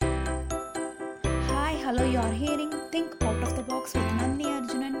Hello, you are hearing Think Out of the Box with Nandini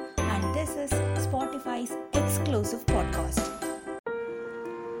Arjunan, and this is Spotify's exclusive podcast.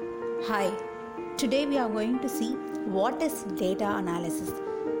 Hi, today we are going to see what is data analysis.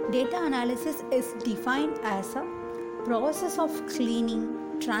 Data analysis is defined as a process of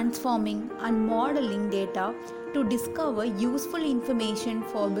cleaning, transforming, and modeling data to discover useful information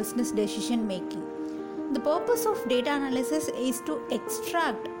for business decision making. The purpose of data analysis is to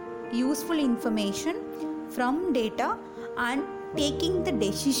extract useful information from data and taking the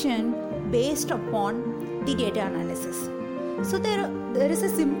decision based upon the data analysis. So there is a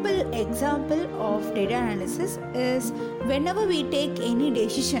simple example of data analysis is whenever we take any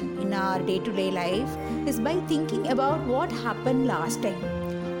decision in our day-to-day life is by thinking about what happened last time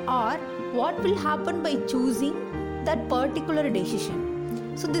or what will happen by choosing that particular decision.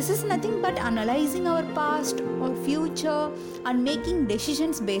 So this is nothing but analyzing our past or future and making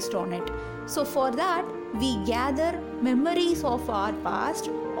decisions based on it. So for that, we gather memories of our past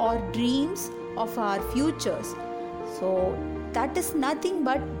or dreams of our futures. So that is nothing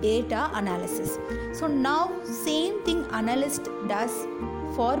but data analysis. So now same thing analyst does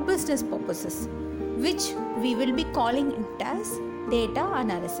for business purposes, which we will be calling it as data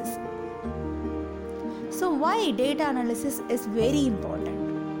analysis. So why data analysis is very important?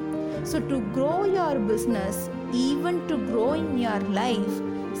 So to grow your business, even to grow in your life,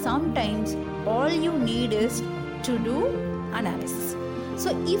 sometimes all you need is to do analysis. So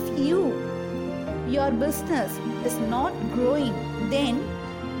if your business is not growing, then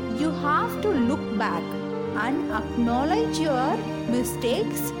you have to look back and acknowledge your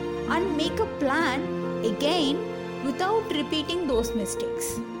mistakes and make a plan again without repeating those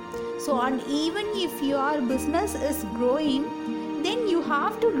mistakes. So and even if your business is growing, then you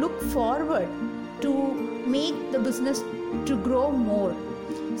have to look forward to make the business to grow more.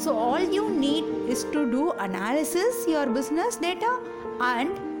 So all you need is to do analysis, your business data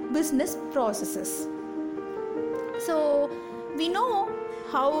and business processes. So we know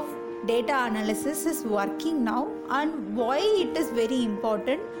how data analysis is working now and why it is very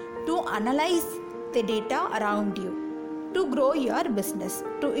important to analyze the data around you to grow your business,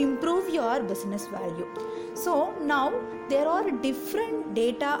 to improve your business value. So now there are different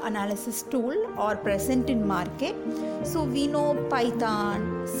data analysis tools are present in market. So we know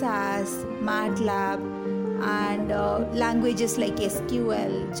Python, SAS, MATLAB and languages like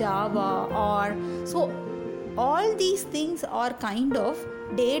SQL, Java or so all these things are kind of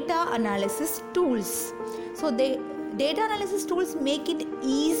data analysis tools. So the data analysis tools make it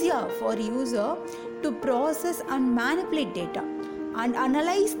easier for user to process and manipulate data and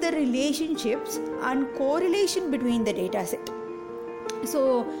analyze the relationships and correlation between the data set.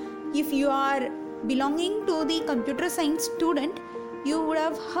 So if you are belonging to the computer science student, you would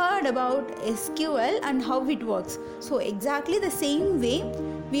have heard about SQL and how it works. So exactly the same way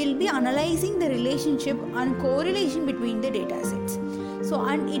we will be analyzing the relationship and correlation between the data sets. So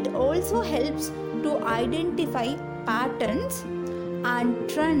and it also helps to identify patterns and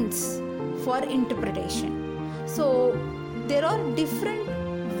trends for interpretation. So there are different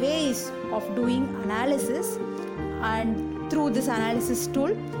ways of doing analysis, and through this analysis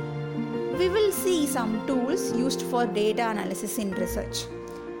tool we will see some tools used for data analysis in research.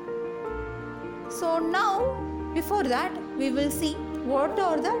 So now before that we will see what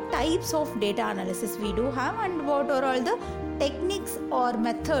are the types of data analysis we do have and what are all the techniques or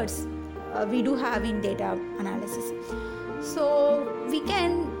methods we do have in data analysis. So we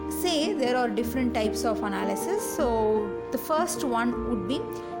can say there are different types of analysis. So the first one would be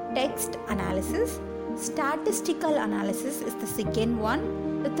text analysis. Statistical analysis is the second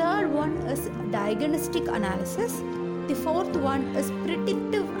one. The third one is diagnostic analysis. The fourth one is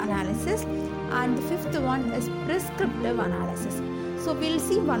predictive analysis. And the fifth one is prescriptive analysis. So we'll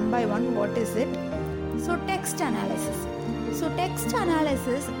see one by one what is it. So text analysis. So text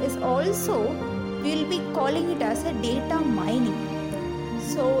analysis is also, we'll be calling it as a data mining.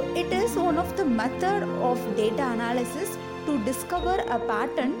 So it is one of the method of data analysis to discover a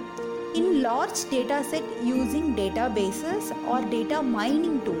pattern in large data set using databases or data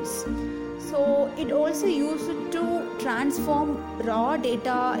mining tools. So it also used to transform raw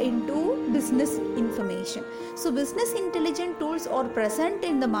data into business information. So business intelligence tools are present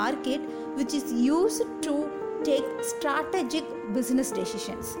in the market which is used to take strategic business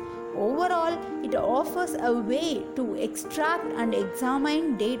decisions. Overall, it offers a way to extract and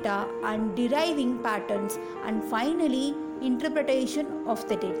examine data and deriving patterns and finally interpretation of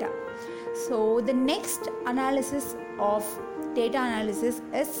the data. So the next analysis of data analysis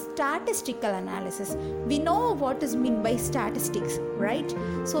is statistical analysis. We know what is meant by statistics, right?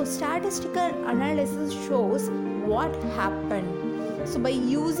 So statistical analysis shows what happened. So by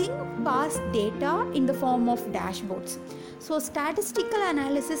using past data in the form of dashboards. So statistical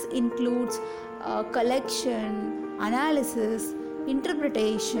analysis includes collection, analysis,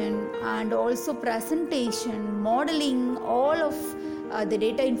 interpretation, and also presentation, modeling. All of the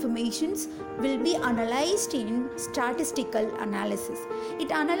data informations will be analyzed in statistical analysis.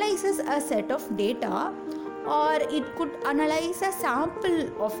 It analyzes a set of data, or it could analyze a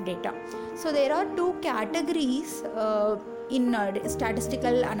sample of data. So there are two categories in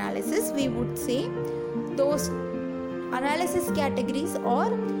statistical analysis. We would say those analysis categories are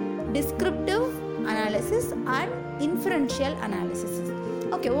descriptive analysis and inferential analysis.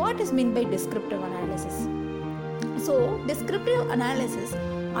 Okay, what is meant by descriptive analysis? So descriptive analysis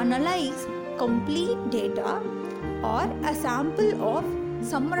analyze complete data or a sample of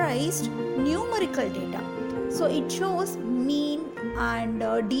summarized numerical data. So it shows mean and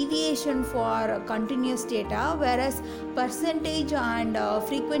deviation for continuous data, whereas percentage and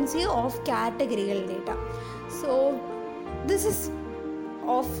frequency of categorical data. So this is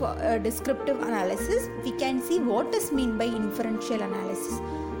of descriptive analysis. We can see what is meant by inferential analysis.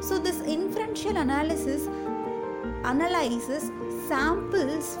 So this inferential analysis analyzes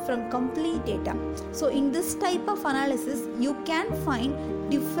samples from complete data. So in this type of analysis, you can find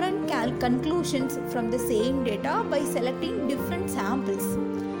different conclusions from the same data by selecting different samples.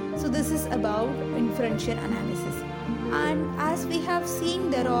 So this is about inferential analysis. And as we have seen,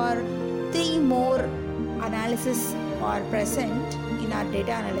 there are three more analysis are present in our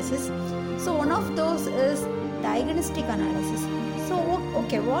data analysis. So one of those is diagnostic analysis. So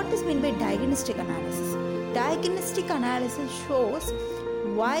okay, what is meant by diagnostic analysis? Diagnostic analysis shows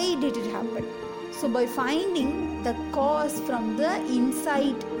why did it happen. So by finding the cause from the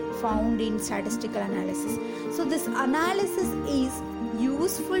insight found in statistical analysis. So this analysis is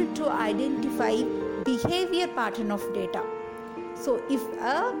useful to identify behavior pattern of data. So if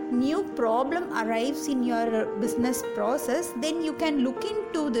a new problem arrives in your business process, then you can look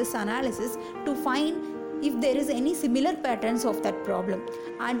into this analysis to find if there is any similar patterns of that problem,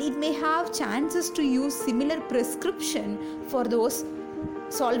 and it may have chances to use similar prescription for those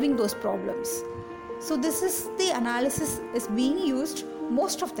solving those problems. So this is the analysis is being used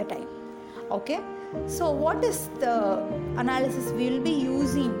most of the time. Okay, so what is the analysis we will be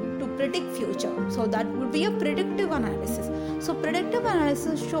using to predict future? So that would be a predictive analysis. So predictive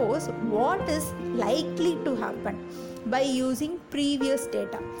analysis shows what is likely to happen by using previous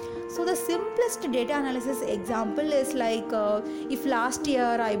data. So the simplest data analysis example is like if last year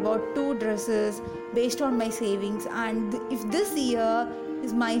I bought 2 dresses based on my savings, and if this year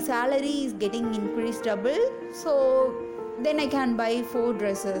is my salary is getting increased double, so then I can buy 4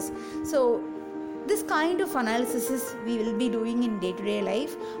 dresses. So this kind of analysis we will be doing in day-to-day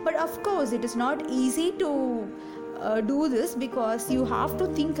life, but of course it is not easy to do this, because you have to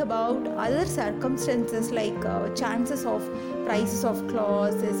think about other circumstances like chances of prices of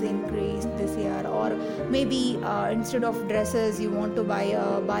clothes is increased this year, or maybe instead of dresses you want to buy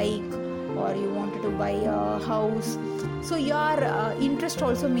a bike, or you wanted to buy a house. So your interest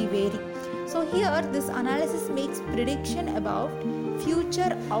also may vary. So here this analysis makes prediction about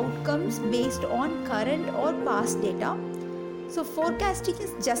future outcomes based on current or past data. So forecasting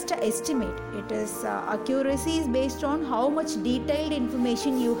is just an estimate. It is accuracy is based on how much detailed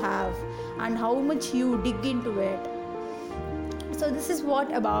information you have and how much you dig into it. So this is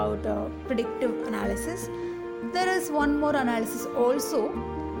what about predictive analysis. There is one more analysis also.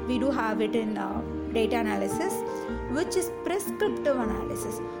 We do have it in data analysis, which is prescriptive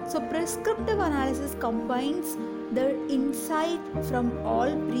analysis. So prescriptive analysis combines the insight from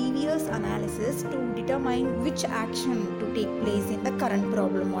all previous analysis to determine which action to take place in the current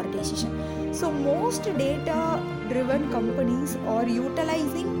problem or decision. So most data driven companies are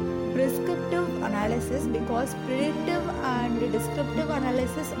utilizing prescriptive analysis because predictive and descriptive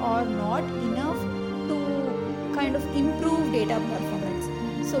analysis are not enough to kind of improve data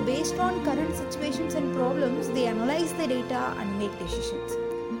performance. So based on current situations and problems, they analyze the data and make decisions.